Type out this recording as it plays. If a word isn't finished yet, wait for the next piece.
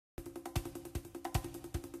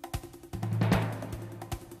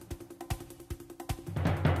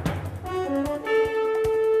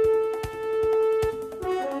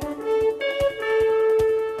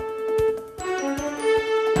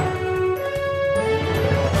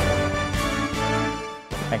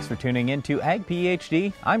Thanks for tuning in to Ag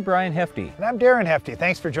PhD. I'm Darren Hefty. And I'm Darren Hefty.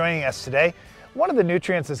 Thanks for joining us today. One of the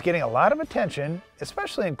nutrients that's getting a lot of attention,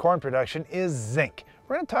 especially in corn production, is zinc.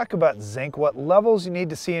 We're going to talk about zinc, what levels you need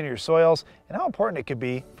to see in your soils, and how important it could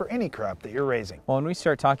be for any crop that you're raising. Well, when we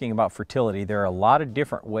start talking about fertility, there are a lot of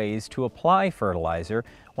different ways to apply fertilizer.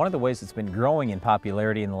 One of the ways that's been growing in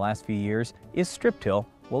popularity in the last few years is strip till.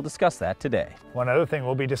 We'll discuss that today. One other thing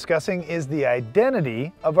we'll be discussing is the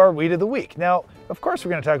identity of our weed of the week. Now, of course,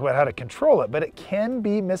 we're going to talk about how to control it, but it can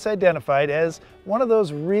be misidentified as one of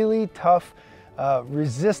those really tough,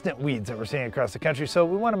 resistant weeds that we're seeing across the country. So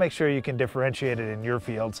we want to make sure you can differentiate it in your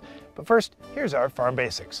fields. But first, here's our Farm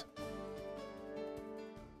Basics.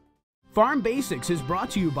 Farm Basics is brought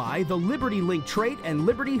to you by the Liberty Link trait and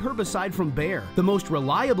Liberty herbicide from Bayer. The most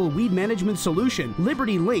reliable weed management solution,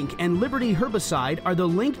 Liberty Link and Liberty herbicide are the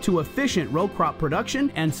link to efficient row crop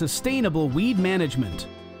production and sustainable weed management.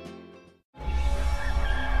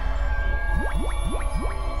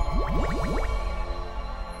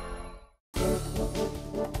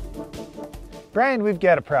 Brian, we've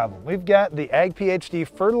got a problem. We've got the Ag PhD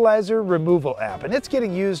fertilizer removal app, and it's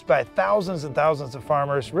getting used by thousands and thousands of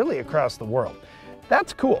farmers really across the world.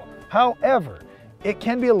 That's cool. However, it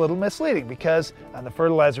can be a little misleading because on the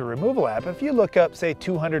fertilizer removal app, if you look up, say,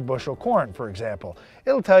 200 bushel corn, for example,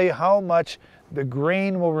 it'll tell you how much the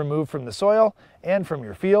grain will remove from the soil and from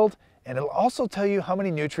your field, and it'll also tell you how many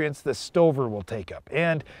nutrients the stover will take up.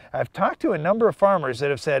 And I've talked to a number of farmers that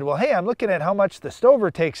have said, well, hey, I'm looking at how much the stover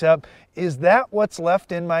takes up. Is that what's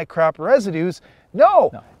left in my crop residues? No,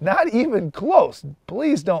 not even close.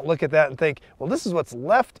 Please don't look at that and think, well, this is what's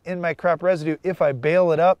left in my crop residue. If I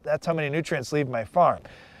bale it up, that's how many nutrients leave my farm.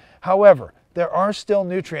 However, there are still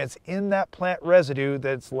nutrients in that plant residue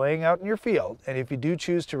that's laying out in your field. And if you do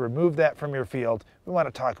choose to remove that from your field, we want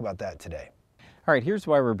to talk about that today. All right, here's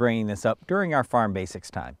why we're bringing this up during our Farm Basics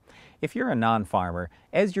time. If you're a non-farmer,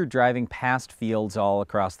 as you're driving past fields all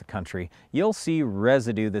across the country, you'll see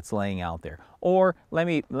residue that's laying out there. Or let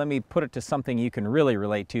me put it to something you can really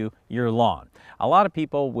relate to, your lawn. A lot of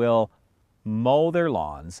people will mow their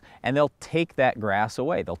lawns and they'll take that grass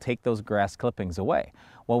away. They'll take those grass clippings away.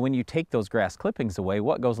 Well, when you take those grass clippings away,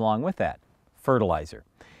 what goes along with that? Fertilizer.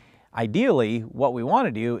 Ideally, what we want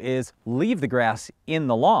to do is leave the grass in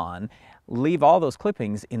the lawn, leave all those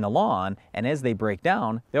clippings in the lawn, and as they break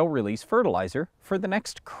down, they'll release fertilizer for the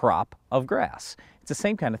next crop of grass. It's the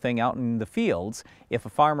same kind of thing out in the fields. If a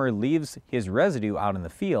farmer leaves his residue out in the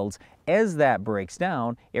fields, as that breaks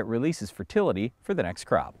down, it releases fertility for the next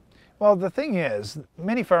crop. Well, the thing is,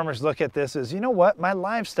 many farmers look at this as, you know what, my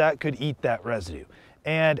livestock could eat that residue.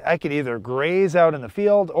 And I could either graze out in the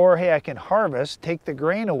field or, hey, I can harvest, take the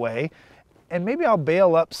grain away, and maybe I'll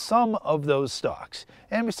bale up some of those stalks.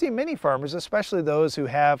 And we see many farmers, especially those who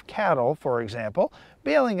have cattle, for example,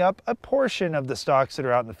 baling up a portion of the stalks that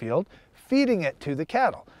are out in the field, feeding it to the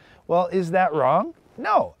cattle. Well, is that wrong?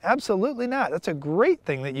 No, absolutely not. That's a great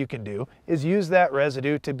thing that you can do, is use that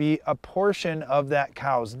residue to be a portion of that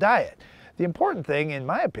cow's diet. The important thing, in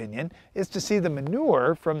my opinion, is to see the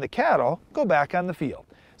manure from the cattle go back on the field.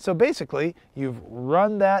 So basically, you've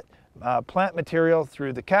run that plant material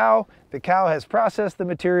through the cow has processed the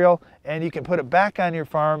material, and you can put it back on your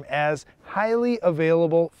farm as highly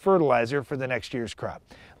available fertilizer for the next year's crop.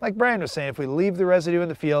 Like Brian was saying, if we leave the residue in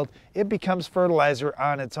the field, it becomes fertilizer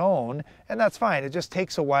on its own, and that's fine. It just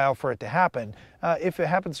takes a while for it to happen. If it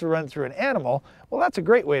happens to run through an animal, well, that's a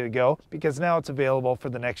great way to go because now it's available for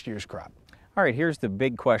the next year's crop. All right, here's the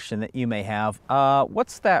big question that you may have.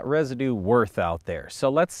 What's that residue worth out there? So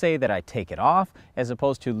let's say that I take it off as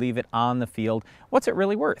opposed to leave it on the field. What's it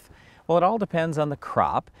really worth? Well, it all depends on the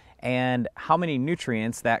crop and how many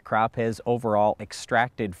nutrients that crop has overall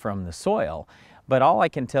extracted from the soil. But all I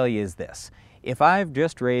can tell you is this. If I've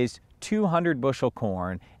just raised 200 bushel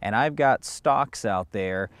corn and I've got stalks out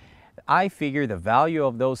there, I figure the value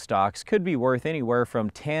of those stalks could be worth anywhere from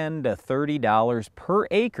 $10 to $30 per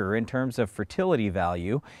acre in terms of fertility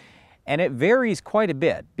value. And it varies quite a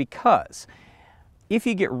bit because if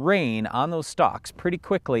you get rain on those stalks pretty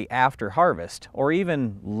quickly after harvest or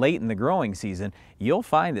even late in the growing season, you'll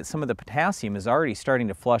find that some of the potassium is already starting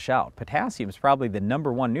to flush out. Potassium is probably the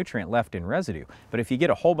 #1 nutrient left in residue. But if you get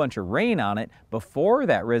a whole bunch of rain on it before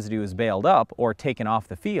that residue is baled up or taken off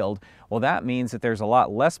the field, well, that means that there's a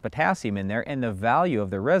lot less potassium in there and the value of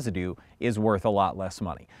the residue is worth a lot less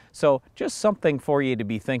money. So just something for you to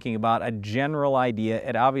be thinking about, a general idea.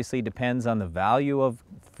 It obviously depends on the value of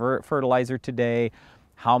fertilizer today,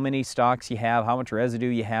 how many stalks you have, how much residue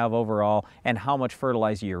you have overall, and how much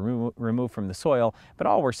fertilizer you remove from the soil. But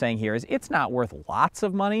all we're saying here is it's not worth lots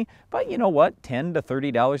of money, but you know what, $10 to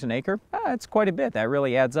 $30 an acre, it's quite a bit. That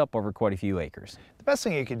really adds up over quite a few acres. The best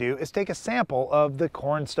thing you can do is take a sample of the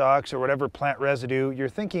corn stalks or whatever plant residue you're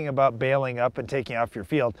thinking about baling up and taking off your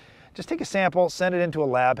field. Just take a sample, send it into a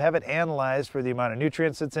lab, have it analyzed for the amount of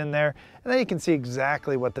nutrients that's in there, and then you can see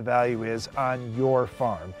exactly what the value is on your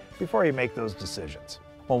farm before you make those decisions.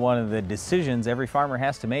 Well, one of the decisions every farmer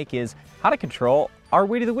has to make is how to control our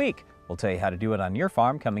weed of the week. We'll tell you how to do it on your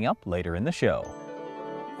farm coming up later in the show.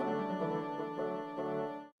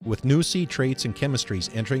 With new seed traits and chemistries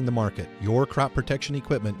entering the market, your crop protection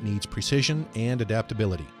equipment needs precision and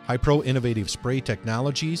adaptability. Hi-Pro Innovative Spray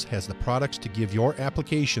Technologies has the products to give your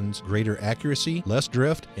applications greater accuracy, less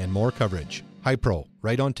drift, and more coverage. Hi-Pro,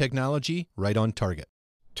 right on technology, right on target.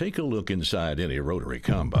 Take a look inside any rotary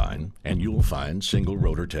combine and you'll find single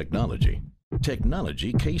rotor technology.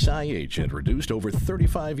 Technology Case IH introduced over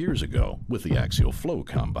 35 years ago with the axial flow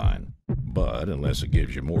combine. But unless it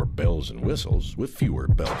gives you more bells and whistles with fewer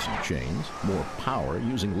belts and chains, more power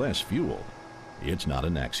using less fuel, it's not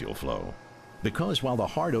an axial flow. Because while the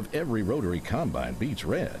heart of every rotary combine beats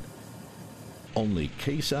red, only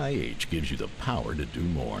Case IH gives you the power to do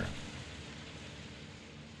more.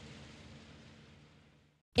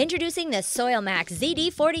 Introducing the SoilMax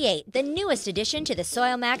ZD48, the newest addition to the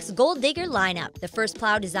SoilMax Gold Digger lineup. The first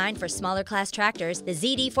plow designed for smaller class tractors, the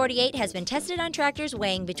ZD48 has been tested on tractors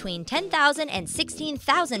weighing between 10,000 and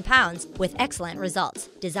 16,000 pounds with excellent results.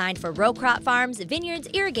 Designed for row crop farms, vineyards,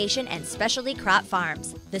 irrigation, and specialty crop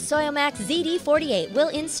farms. The SoilMax ZD48 will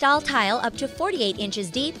install tile up to 48 inches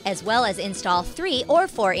deep as well as install 3 or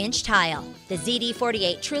 4-inch tile. The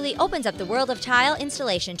ZD48 truly opens up the world of tile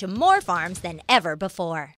installation to more farms than ever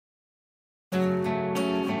before.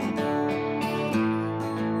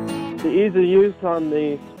 The ease of use on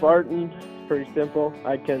the Spartan is pretty simple.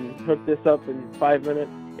 I can hook this up in 5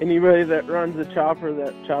 minutes. Anybody that runs a chopper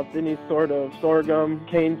that chops any sort of sorghum,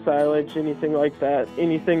 cane silage, anything like that,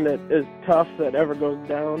 anything that is tough that ever goes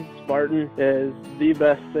down, Spartan is the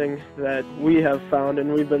best thing that we have found,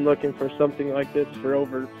 and we've been looking for something like this for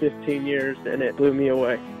over 15 years, and it blew me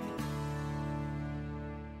away.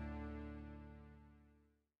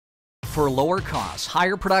 For lower costs,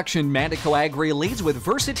 higher production, Mandico Agri leads with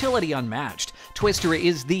versatility unmatched. Twister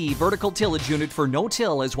is the vertical tillage unit for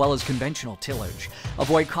no-till as well as conventional tillage.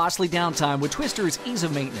 Avoid costly downtime with Twister's ease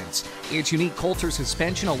of maintenance. Its unique Coulter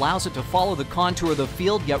suspension allows it to follow the contour of the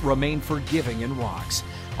field yet remain forgiving in rocks.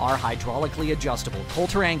 Our hydraulically adjustable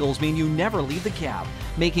Coulter angles mean you never leave the cab,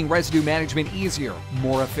 making residue management easier,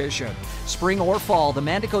 more efficient. Spring or fall, the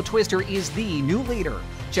Mandico Twister is the new leader.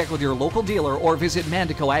 Check with your local dealer or visit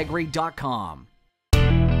mandicoagri.com.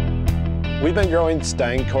 We've been growing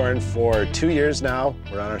Stein corn for 2 years now.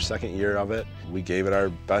 We're on our second year of it. We gave it our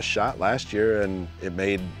best shot last year, and it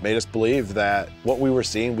made us believe that what we were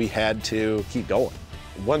seeing, we had to keep going.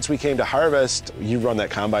 Once we came to harvest, you run that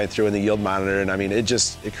combine through in the yield monitor, and I mean,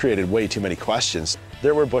 it created way too many questions.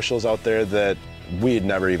 There were bushels out there that we had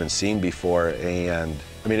never even seen before, and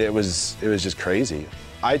I mean, it was just crazy.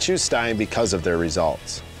 I choose Stein because of their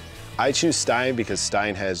results. I choose Stein because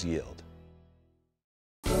Stein has yield.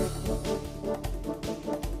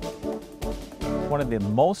 One of the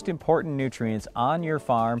most important nutrients on your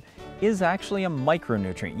farm is actually a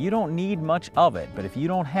micronutrient. You don't need much of it, but if you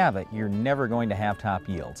don't have it, you're never going to have top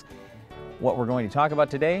yields. What we're going to talk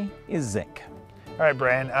about today is zinc. All right,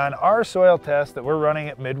 Brian, on our soil test that we're running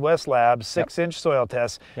at Midwest Labs, 6-inch soil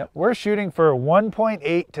tests, we're shooting for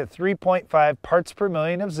 1.8 to 3.5 parts per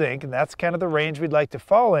million of zinc, and that's kind of the range we'd like to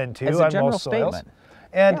fall into on most soils.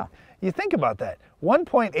 And you think about that,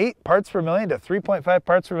 1.8 parts per million to 3.5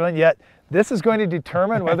 parts per million, yet this is going to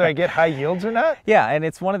determine whether I get high yields or not? Yeah, and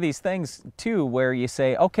it's one of these things too where you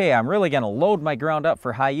say, okay, I'm really going to load my ground up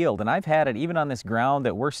for high yield. And I've had it even on this ground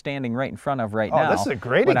that we're standing right in front of right now. Oh, this is a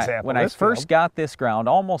great example. When I first got this ground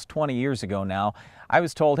almost 20 years ago now, I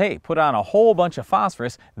was told, hey, put on a whole bunch of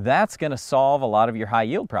phosphorus. That's going to solve a lot of your high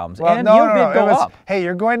yield problems. Well, and yield did go up. Hey,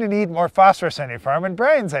 you're going to need more phosphorus on your farm. And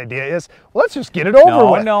Brian's idea is, well, let's just get it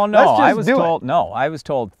over with. No. I was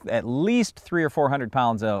told at least 300 or 400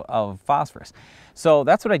 pounds of phosphorus. So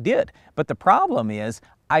that's what I did. But the problem is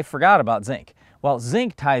I forgot about zinc. Well,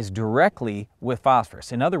 zinc ties directly with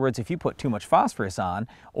phosphorus. In other words, if you put too much phosphorus on,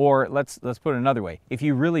 or let's put it another way, if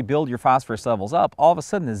you really build your phosphorus levels up, all of a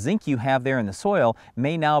sudden the zinc you have there in the soil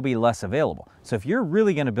may now be less available. So if you're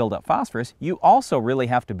really going to build up phosphorus, you also really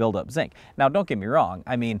have to build up zinc. Now, don't get me wrong.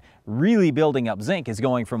 I mean, really building up zinc is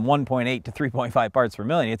going from 1.8 to 3.5 parts per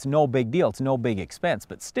million. It's no big deal, it's no big expense,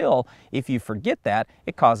 but still, if you forget that,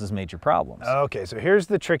 it causes major problems. Okay, so here's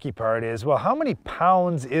the tricky part is, well, how many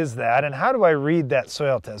pounds is that and how do I read that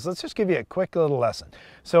soil test? Let's just give you a quick little lesson.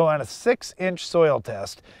 So on a 6-inch soil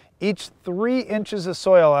test, each 3 inches of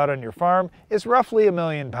soil out on your farm is roughly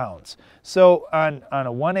 1,000,000 pounds. So on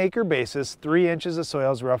a 1 acre basis, 3 inches of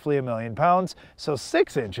soil is roughly 1,000,000 pounds. So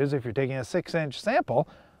 6 inches, if you're taking a 6-inch sample,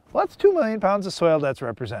 well, that's 2,000,000 pounds of soil that's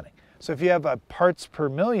representing. So if you have a parts per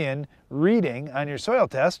million reading on your soil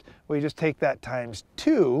test, well, you just take that times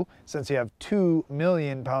 2, since you have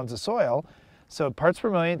 2,000,000 pounds of soil. So parts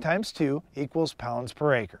per million times 2 equals pounds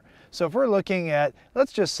per acre. So if we're looking at,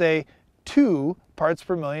 let's just say, 2 parts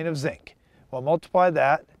per million of zinc. Well, multiply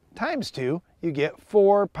that times 2, you get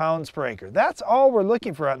 4 pounds per acre. That's all we're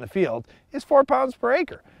looking for out in the field is 4 pounds per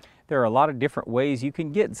acre. There are a lot of different ways you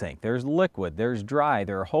can get zinc. There's liquid, there's dry,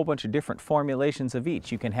 there are a whole bunch of different formulations of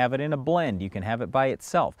each. You can have it in a blend, you can have it by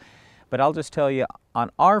itself. But I'll just tell you,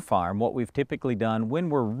 on our farm, what we've typically done when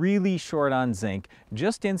we're really short on zinc,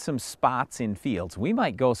 just in some spots in fields, we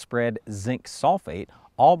might go spread zinc sulfate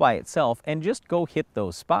all by itself and just go hit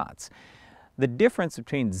those spots. The difference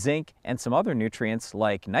between zinc and some other nutrients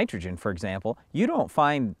like nitrogen, for example, you don't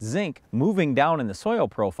find zinc moving down in the soil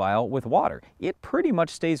profile with water. It pretty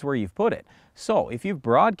much stays where you've put it. So if you've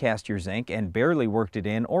broadcast your zinc and barely worked it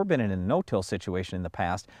in or been in a no-till situation in the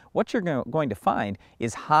past, what you're going to find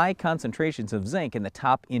is high concentrations of zinc in the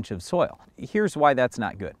top inch of soil. Here's why that's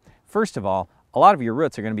not good. First of all, a lot of your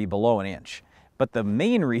roots are going to be below an inch. But the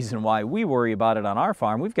main reason why we worry about it on our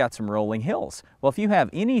farm, we've got some rolling hills. Well, if you have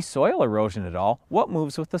any soil erosion at all, what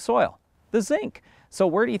moves with the soil? The zinc. So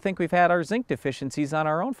where do you think we've had our zinc deficiencies on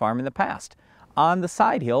our own farm in the past? On the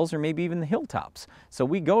side hills or maybe even the hilltops. So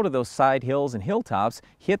we go to those side hills and hilltops,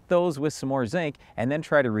 hit those with some more zinc, and then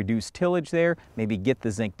try to reduce tillage there, maybe get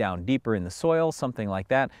the zinc down deeper in the soil, something like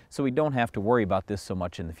that, so we don't have to worry about this so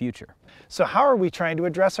much in the future. So how are we trying to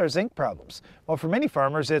address our zinc problems? Well, for many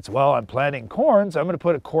farmers, it's, well, I'm planting corn, so I'm going to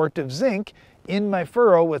put a quart of zinc in my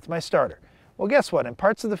furrow with my starter. Well, guess what? In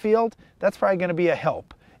parts of the field, that's probably going to be a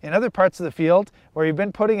help. In other parts of the field where you've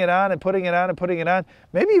been putting it on and putting it on and putting it on,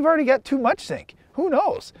 maybe you've already got too much zinc. Who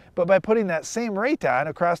knows? But by putting that same rate on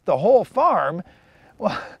across the whole farm,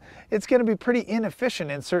 well, it's going to be pretty inefficient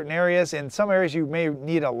in certain areas. In some areas you may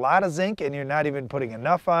need a lot of zinc and you're not even putting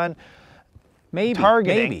enough on.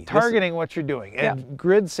 Targeting what you're doing and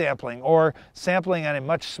grid sampling or sampling on a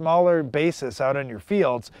much smaller basis out on your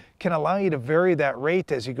fields can allow you to vary that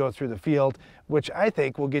rate as you go through the field, which I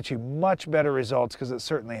think will get you much better results because it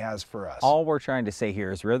certainly has for us. All we're trying to say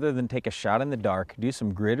here is rather than take a shot in the dark, do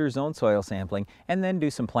some grid or zone soil sampling and then do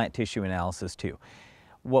some plant tissue analysis too.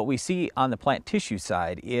 What we see on the plant tissue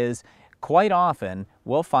side is quite often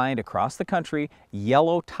we'll find across the country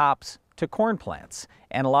yellow tops to corn plants.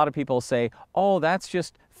 And a lot of people say, oh, that's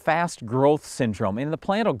just fast growth syndrome and the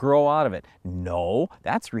plant will grow out of it. No,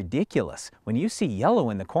 that's ridiculous. When you see yellow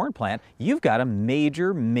in the corn plant, you've got a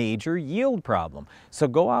major yield problem. So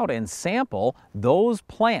go out and sample those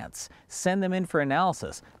plants, send them in for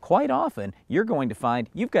analysis. Quite often, you're going to find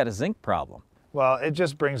you've got a zinc problem. Well, it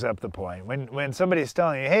just brings up the point. When somebody's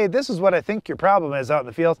telling you, hey, this is what I think your problem is out in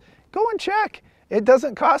the field, go and check. It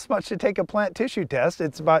doesn't cost much to take a plant tissue test.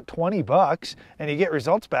 It's about 20 bucks and you get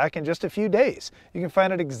results back in just a few days. You can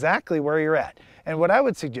find out exactly where you're at. And what I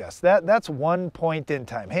would suggest, that's one point in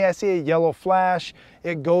time. Hey, I see a yellow flash.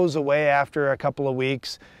 It goes away after a couple of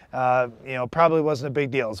weeks. Probably wasn't a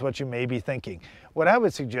big deal is what you may be thinking. What I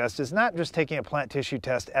would suggest is not just taking a plant tissue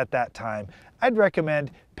test at that time. I'd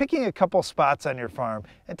recommend picking a couple spots on your farm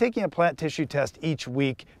and taking a plant tissue test each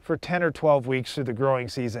week for 10 or 12 weeks through the growing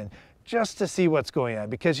season, just to see what's going on,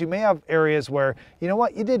 because you may have areas where, you know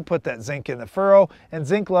what, you did put that zinc in the furrow and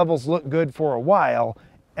zinc levels look good for a while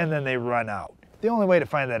and then they run out. The only way to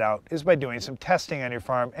find that out is by doing some testing on your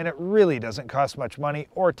farm, and it really doesn't cost much money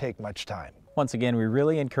or take much time. Once again, we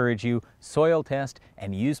really encourage you, soil test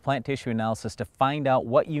and use plant tissue analysis to find out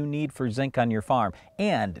what you need for zinc on your farm.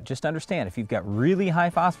 And just understand, if you've got really high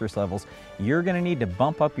phosphorus levels, you're going to need to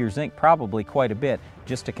bump up your zinc probably quite a bit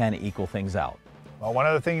just to kind of equal things out. Well, one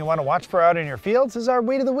other thing you want to watch for out in your fields is our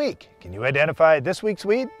weed of the week. Can you identify this week's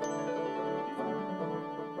weed?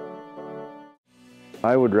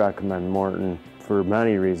 I would recommend Morton for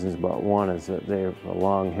many reasons, but one is that they have a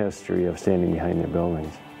long history of standing behind their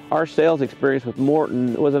buildings. Our sales experience with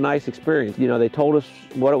Morton was a nice experience. You know, they told us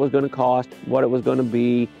what it was going to cost, what it was going to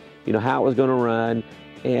be, you know, how it was going to run,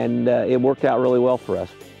 and it worked out really well for us.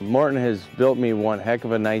 Morton has built me one heck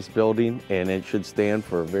of a nice building, and it should stand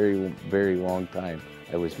for a very long time.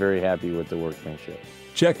 I was very happy with the workmanship.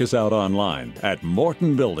 Check us out online at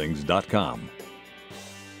mortonbuildings.com.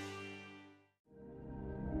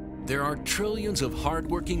 There are trillions of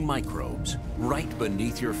hardworking microbes right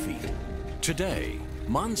beneath your feet. Today,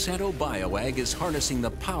 Monsanto BioAg is harnessing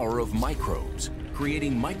the power of microbes,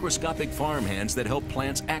 creating microscopic farmhands that help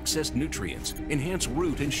plants access nutrients, enhance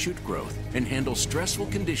root and shoot growth, and handle stressful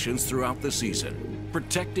conditions throughout the season,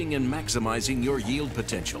 protecting and maximizing your yield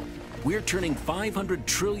potential. We're turning 500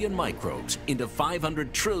 trillion microbes into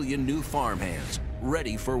 500 trillion new farmhands,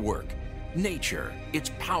 ready for work. Nature,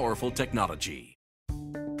 it's powerful technology.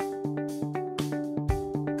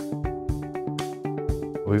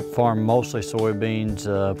 We farm mostly soybeans,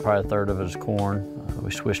 probably a third of it is corn. We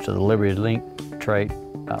switched to the Liberty Link trait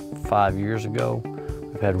about 5 years ago.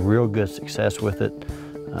 We've had real good success with it.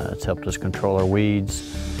 It's helped us control our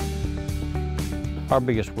weeds. Our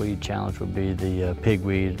biggest weed challenge would be the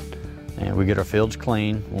pigweed. And we get our fields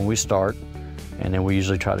clean when we start, and then we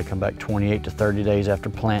usually try to come back 28 to 30 days after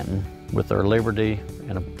planting with our Liberty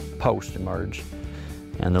and a post emerge.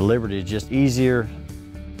 And the Liberty is just easier,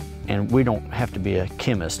 and we don't have to be a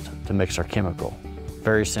chemist to mix our chemical.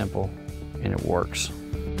 Very simple, and it works.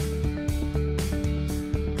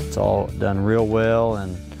 It's all done real well,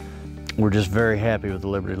 and we're just very happy with the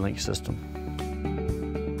Liberty Link system.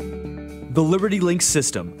 The Liberty Link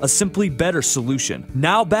system, a simply better solution,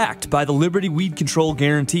 now backed by the Liberty Weed Control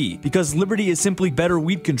Guarantee, because Liberty is simply better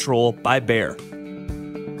weed control by Bayer.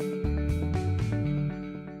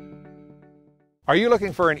 Are you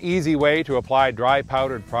looking for an easy way to apply dry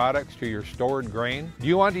powdered products to your stored grain? Do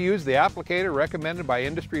you want to use the applicator recommended by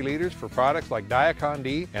industry leaders for products like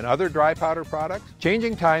Diacon-D and other dry powder products?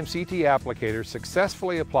 Changing Time CT applicators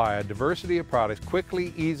successfully apply a diversity of products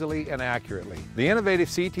quickly, easily, and accurately. The innovative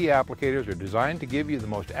CT applicators are designed to give you the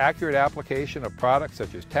most accurate application of products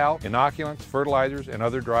such as talc, inoculants, fertilizers, and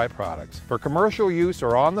other dry products. For commercial use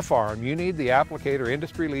or on the farm, you need the applicator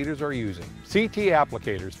industry leaders are using. CT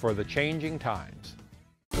applicators for the changing times.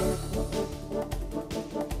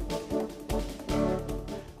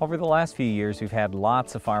 Over the last few years, we've had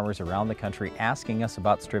lots of farmers around the country asking us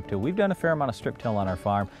about strip till. We've done a fair amount of strip till on our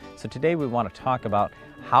farm, so today we want to talk about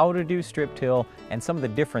how to do strip till and some of the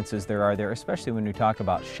differences there are there, especially when we talk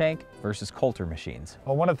about shank versus coulter machines.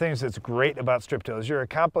 Well, one of the things that's great about strip till is you're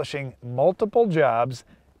accomplishing multiple jobs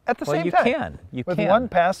at the same time. With one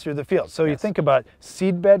pass through the field. So you think about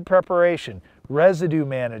seed bed preparation, residue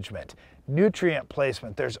management, nutrient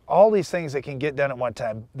placement. There's all these things that can get done at one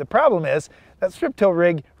time. The problem is that strip till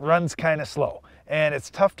rig runs kind of slow, and it's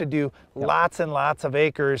tough to do lots and lots of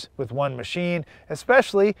acres with one machine,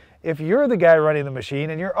 especially if you're the guy running the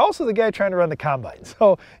machine and you're also the guy trying to run the combine.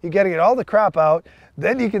 So you got to get all the crop out,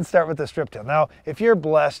 then you can start with the strip till. Now, if you're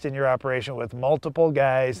blessed in your operation with multiple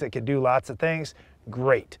guys that can do lots of things,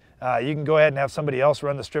 great. You can go ahead and have somebody else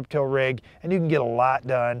run the strip till rig, and you can get a lot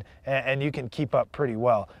done, and you can keep up pretty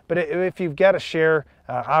well. But if you've got to share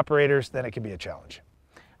operators, then it can be a challenge.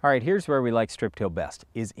 All right, here's where we like strip till best,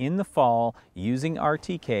 is in the fall using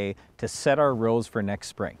RTK to set our rows for next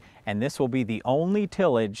spring. And this will be the only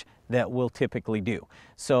tillage that we'll typically do.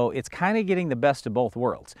 So it's kind of getting the best of both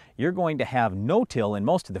worlds. You're going to have no till in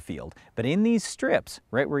most of the field, but in these strips,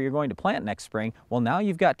 right where you're going to plant next spring, well, now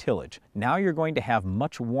you've got tillage. Now you're going to have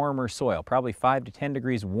much warmer soil, probably 5 to 10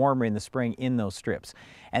 degrees warmer in the spring in those strips.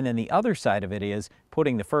 And then the other side of it is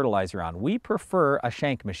putting the fertilizer on. We prefer a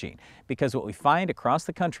shank machine because what we find across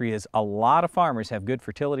the country is a lot of farmers have good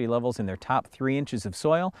fertility levels in their top 3 inches of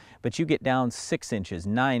soil, but you get down 6 inches,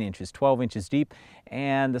 9 inches, 12 inches deep,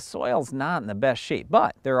 and the soil's not in the best shape.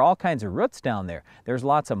 But there are all kinds of roots down there. There's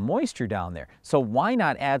lots of moisture down there. So why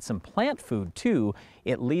not add some plant food too?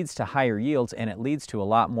 It leads to higher yields, and it leads to a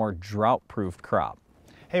lot more drought-proofed crop.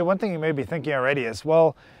 Hey, one thing you may be thinking already is,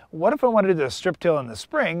 well, what if I wanted to do a strip till in the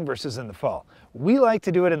spring versus in the fall? We like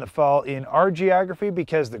to do it in the fall in our geography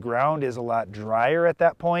because the ground is a lot drier at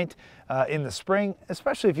that point. In the spring,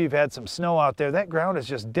 especially if you've had some snow out there, that ground is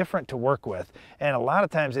just different to work with. And a lot of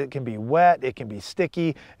times it can be wet, it can be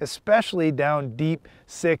sticky, especially down deep,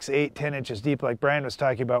 6, 8, 10 inches deep, like Brian was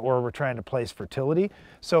talking about, where we're trying to place fertility.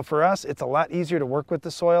 So for us, it's a lot easier to work with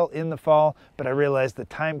the soil in the fall, but I realize the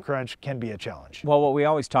time crunch can be a challenge. Well, what we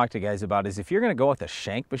always talk to guys about is if you're going to go with a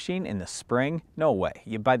shank machine in the spring, no way.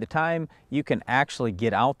 By the time you can actually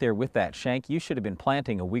get out there with that shank, you should have been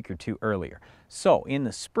planting a week or 2 earlier. So in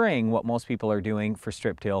the spring, what most people are doing for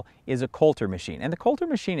strip till is a coulter machine. And the coulter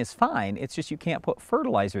machine is fine, it's just you can't put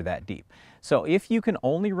fertilizer that deep. So if you can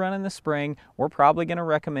only run in the spring, we're probably going to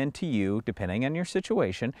recommend to you, depending on your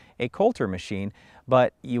situation, a coulter machine,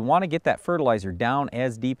 but you want to get that fertilizer down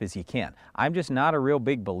as deep as you can. I'm just not a real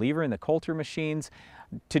big believer in the coulter machines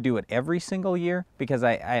to do it every single year because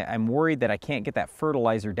I'm worried that I can't get that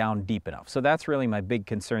fertilizer down deep enough. So that's really my big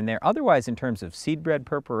concern there. Otherwise, in terms of seed bed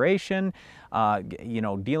preparation, you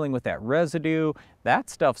know, dealing with that residue, that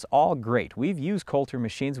stuff's all great. We've used coulter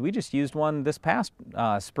machines. We just used one this past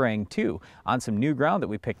spring too on some new ground that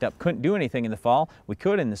we picked up. Couldn't do anything in the fall. We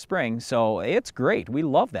could in the spring, so it's great. We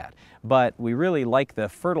love that. But we really like the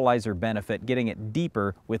fertilizer benefit, getting it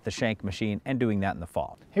deeper with the shank machine and doing that in the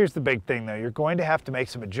fall. Here's the big thing though. You're going to have to make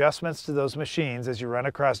some adjustments to those machines as you run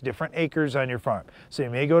across different acres on your farm. So you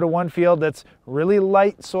may go to one field that's really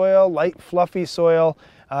light soil, light fluffy soil.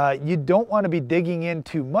 You don't want to be digging in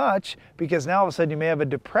too much because now all of a sudden you may have a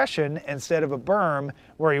depression instead of a berm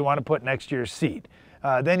where you want to put next year's seed.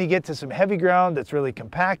 Then you get to some heavy ground that's really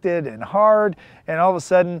compacted and hard, and all of a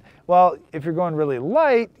sudden, well, if you're going really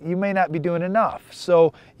light, you may not be doing enough.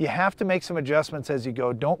 So you have to make some adjustments as you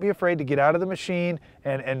go. Don't be afraid to get out of the machine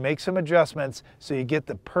and make some adjustments so you get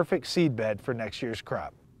the perfect seed bed for next year's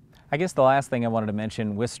crop. I guess the last thing I wanted to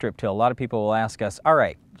mention with strip till, a lot of people will ask us, all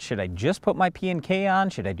right, should I just put my P&K on?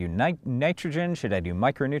 Should I do nitrogen? Should I do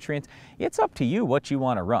micronutrients? It's up to you what you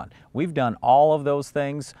want to run. We've done all of those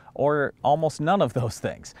things or almost none of those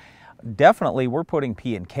things. Definitely we're putting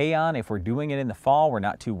P&K on. If we're doing it in the fall, we're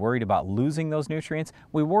not too worried about losing those nutrients.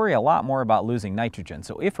 We worry a lot more about losing nitrogen.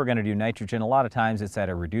 So if we're going to do nitrogen, a lot of times it's at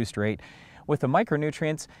a reduced rate. With the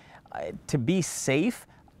micronutrients, to be safe,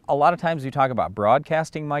 a lot of times we talk about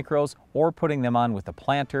broadcasting micros or putting them on with the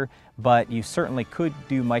planter, but you certainly could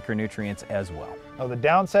do micronutrients as well. Now, the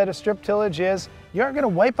downside of strip tillage is you aren't going to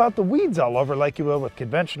wipe out the weeds all over like you will with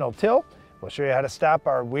conventional till. We'll show you how to stop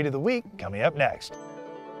our Weed of the Week coming up next.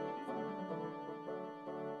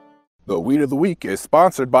 The Weed of the Week is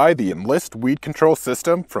sponsored by the Enlist Weed Control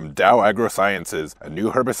System from Dow AgroSciences, a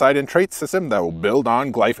new herbicide and trait system that will build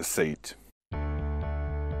on glyphosate.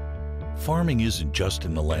 Farming isn't just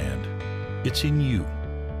in the land, it's in you.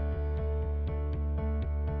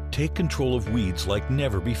 Take control of weeds like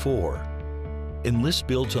never before. Enlist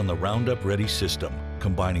builds on the Roundup Ready system,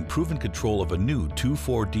 combining proven control of a new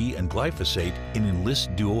 2,4-D and glyphosate in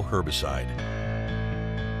Enlist Duo herbicide.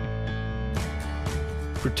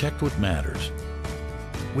 Protect what matters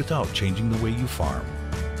without changing the way you farm.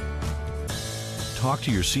 Talk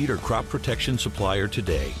to your seed or crop protection supplier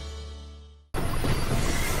today.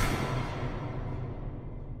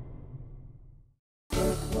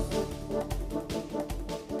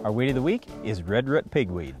 Our Weed of the Week is redroot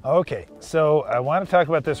pigweed. Okay, so I want to talk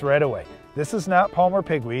about this right away. This is not Palmer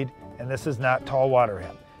pigweed, and this is not tall water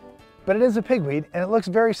hemp. But it is a pigweed, and it looks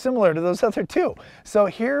very similar to those other two. So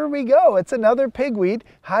here we go. It's another pigweed.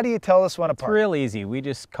 How do you tell this one apart? It's real easy. We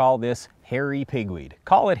just call this hairy pigweed.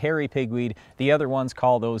 Call it hairy pigweed. The other ones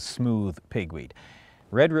call those smooth pigweed.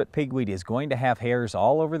 Redroot pigweed is going to have hairs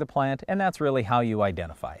all over the plant, and that's really how you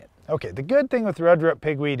identify it. Okay, the good thing with redroot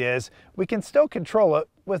pigweed is we can still control it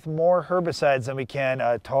with more herbicides than we can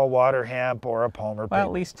a tall water hemp or a Palmer pigweed. Well,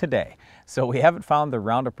 at least today. So we haven't found the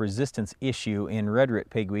Roundup resistance issue in redroot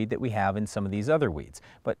pigweed that we have in some of these other weeds.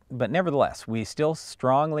 But nevertheless, we still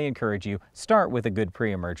strongly encourage you, start with a good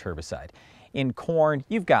pre-emerge herbicide. In corn,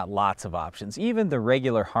 you've got lots of options. Even the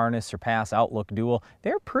regular Harness Surpass Outlook Dual,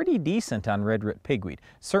 they're pretty decent on redroot pigweed.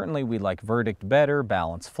 Certainly we like Verdict better,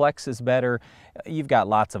 Balance Flex is better. You've got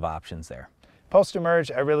lots of options there.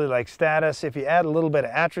 Post-emerge, I really like Status. If you add a little bit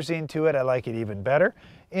of atrazine to it, I like it even better.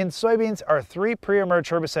 In soybeans, our 3 pre-emerge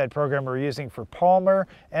herbicide program we're using for Palmer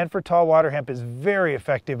and for tall water hemp is very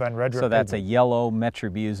effective on redroot. So that's a yellow,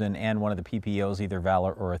 metribuzin, and one of the PPOs, either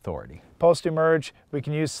Valor or Authority. Post-emerge, we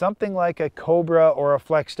can use something like a Cobra or a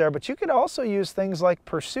Flexstar, but you could also use things like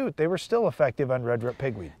Pursuit. They were still effective on redroot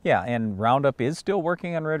pigweed. Yeah, and Roundup is still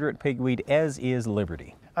working on redroot pigweed, as is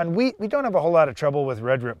Liberty. On wheat, we don't have a whole lot of trouble with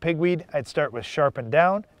redroot pigweed. I'd start with Sharpen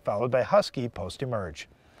Down, followed by Husky post-emerge.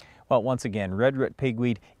 Well, once again, redroot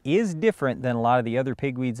pigweed is different than a lot of the other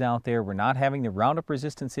pigweeds out there. We're not having the Roundup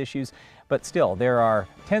resistance issues, but still, there are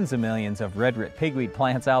tens of millions of redroot pigweed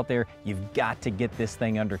plants out there. You've got to get this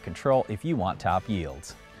thing under control if you want top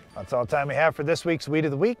yields. That's all the time we have for this week's Weed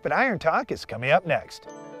of the Week, but Iron Talk is coming up next.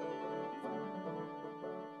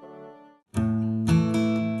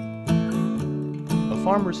 A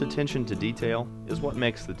farmer's attention to detail is what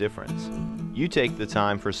makes the difference. You take the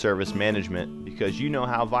time for service management because you know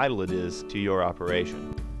how vital it is to your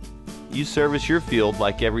operation. You service your field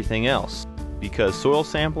like everything else because soil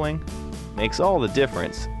sampling makes all the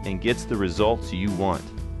difference and gets the results you want.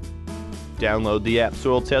 Download the app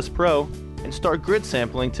Soil Test Pro and start grit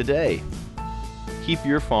sampling today. Keep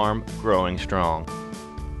your farm growing strong.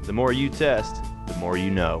 The more you test, the more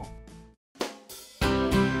you know.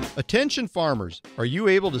 Attention farmers, are you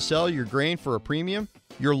able to sell your grain for a premium?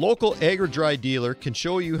 Your local AgriDry dealer can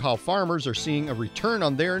show you how farmers are seeing a return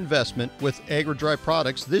on their investment with AgriDry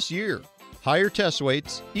products this year. Higher test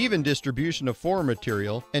weights, even distribution of forage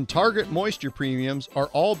material, and target moisture premiums are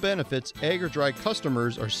all benefits AgriDry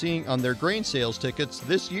customers are seeing on their grain sales tickets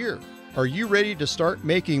this year. Are you ready to start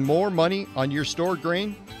making more money on your stored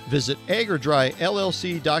grain? Visit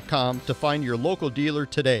agridryllc.com to find your local dealer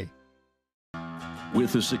today.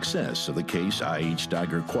 With the success of the Case IH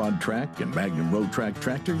Steiger Quad Track and Magnum Road Track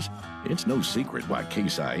tractors, it's no secret why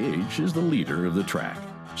Case IH is the leader of the track.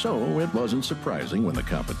 So it wasn't surprising when the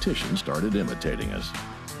competition started imitating us.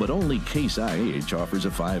 But only Case IH offers a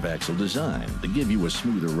 5-axle design to give you a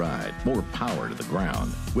smoother ride, more power to the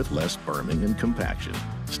ground, with less berming and compaction.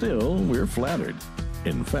 Still, we're flattered.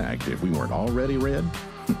 In fact, if we weren't already red,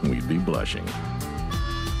 we'd be blushing.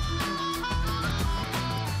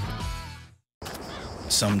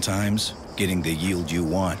 Sometimes, getting the yield you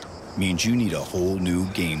want means you need a whole new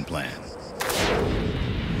game plan.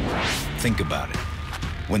 Think about it.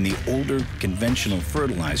 When the older, conventional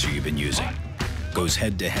fertilizer you've been using goes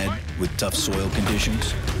head-to-head with tough soil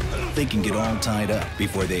conditions, they can get all tied up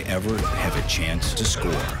before they ever have a chance to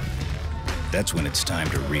score. That's when it's time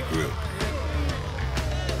to regroup.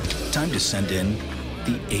 Time to send in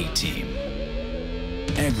the A-Team.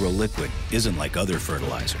 AgroLiquid isn't like other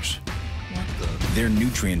fertilizers. Their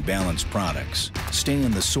nutrient-balanced products stay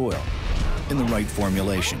in the soil in the right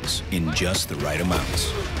formulations in just the right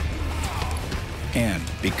amounts. And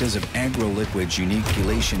because of AgroLiquid's unique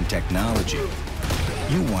chelation technology,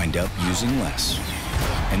 you wind up using less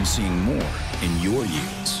and seeing more in your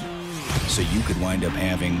yields. So you could wind up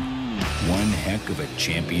having one heck of a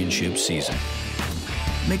championship season.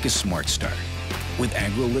 Make a smart start with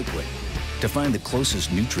AgroLiquid. To find the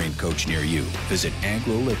closest nutrient coach near you, visit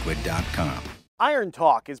agroliquid.com. Iron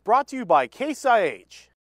Talk is brought to you by Case IH.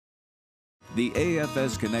 The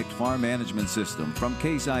AFS Connect Farm Management System from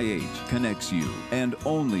Case IH connects you, and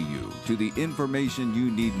only you, to the information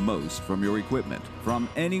you need most from your equipment, from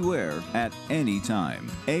anywhere, at any time.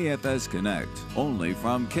 AFS Connect, only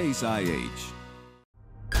from Case IH.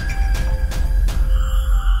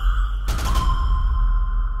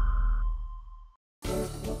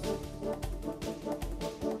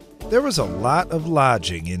 There was a lot of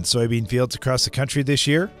lodging in soybean fields across the country this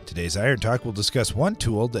year. Today's Iron Talk will discuss one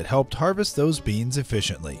tool that helped harvest those beans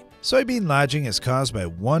efficiently. Soybean lodging is caused by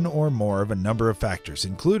one or more of a number of factors,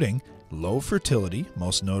 including low fertility,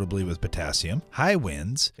 most notably with potassium, high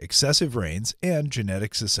winds, excessive rains, and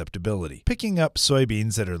genetic susceptibility. Picking up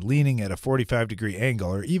soybeans that are leaning at a 45-degree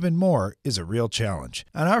angle or even more is a real challenge.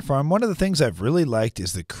 On our farm, one of the things I've really liked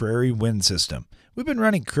is the Crary wind system. We've been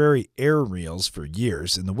running Crary air reels for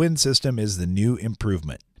years, and the wind system is the new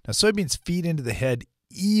improvement. Now, soybeans feed into the head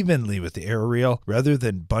evenly with the air reel rather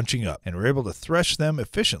than bunching up, and we're able to thresh them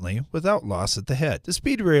efficiently without loss at the head. The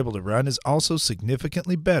speed we're able to run is also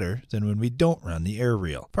significantly better than when we don't run the air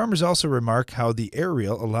reel. Farmers also remark how the air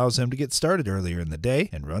reel allows them to get started earlier in the day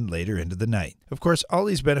and run later into the night. Of course, all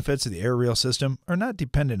these benefits of the air reel system are not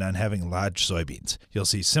dependent on having lodged soybeans. You'll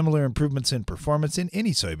see similar improvements in performance in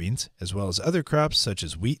any soybeans, as well as other crops such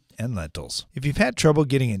as wheat and lentils. If you've had trouble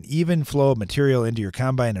getting an even flow of material into your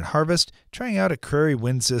combine at harvest, trying out a Crary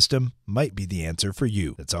wind system might be the answer for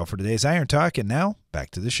you. That's all for today's Iron Talk, and now back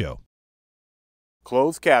to the show.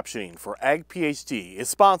 Closed captioning for Ag PhD is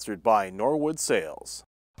sponsored by Norwood Sales.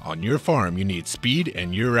 On your farm, you need speed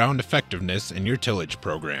and year-round effectiveness in your tillage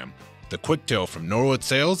program. The Quick Till from Norwood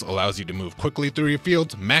Sales allows you to move quickly through your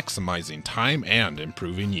fields, maximizing time and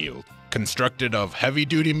improving yield. Constructed of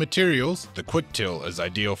heavy-duty materials, the Quick Till is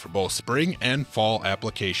ideal for both spring and fall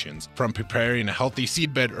applications, from preparing a healthy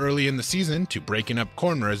seedbed early in the season to breaking up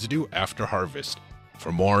corn residue after harvest.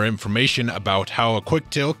 For more information about how a Quick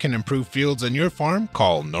Till can improve fields on your farm,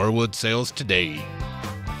 call Norwood Sales today.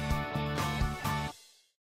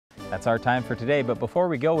 That's our time for today, but before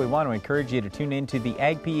we go, we want to encourage you to tune in to the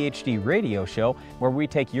Ag PhD radio show, where we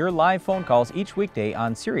take your live phone calls each weekday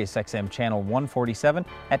on SiriusXM channel 147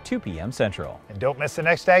 at 2 p.m. Central. And don't miss the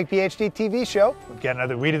next Ag PhD TV show. We've got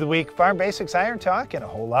another Weed of the Week, Farm Basics, Iron Talk, and a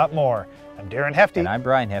whole lot more. I'm Darren Hefty. And I'm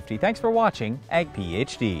Brian Hefty. Thanks for watching Ag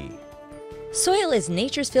PhD. Soil is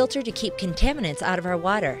nature's filter to keep contaminants out of our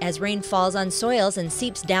water. As rain falls on soils and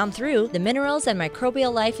seeps down through, the minerals and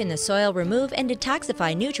microbial life in the soil remove and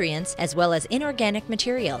detoxify nutrients as well as inorganic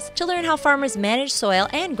materials. To learn how farmers manage soil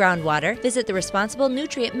and groundwater, visit the Responsible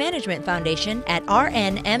Nutrient Management Foundation at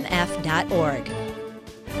rnmf.org.